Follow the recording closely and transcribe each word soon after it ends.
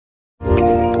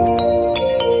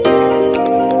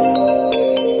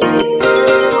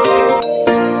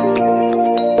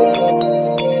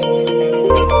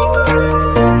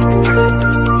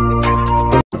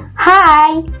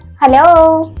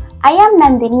I am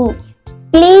Nandini.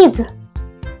 Please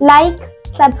like,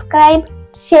 subscribe,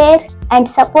 share and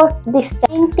support this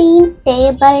 19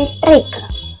 table trick.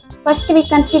 First we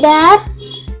consider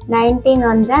 19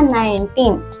 on the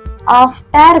 19.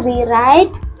 After we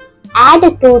write add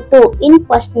 2 in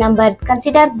first number.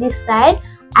 Consider this side.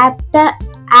 After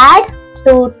add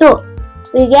 2,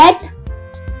 we get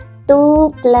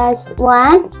 2 plus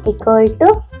 1 equal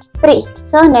to 3.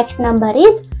 So next number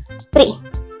is 3.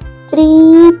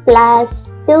 3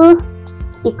 plus 2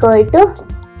 equal to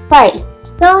 5.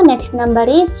 So next number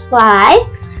is 5.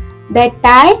 That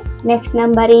time next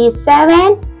number is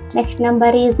 7. Next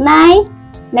number is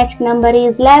 9. Next number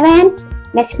is 11.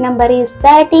 Next number is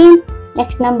 13.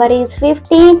 Next number is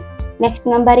 15. Next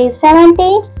number is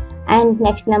 17. And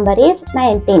next number is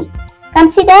 19.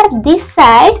 Consider this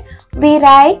side. We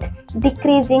write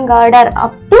decreasing order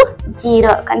up to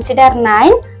 0. Consider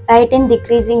 9. Write in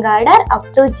decreasing order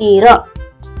up to 0.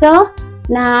 So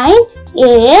 9,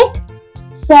 8,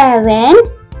 7,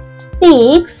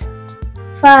 6,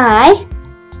 5,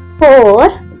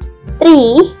 4,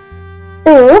 3,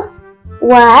 2,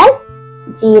 1,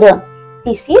 0.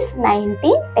 This is 19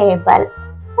 table.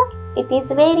 So it is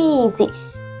very easy.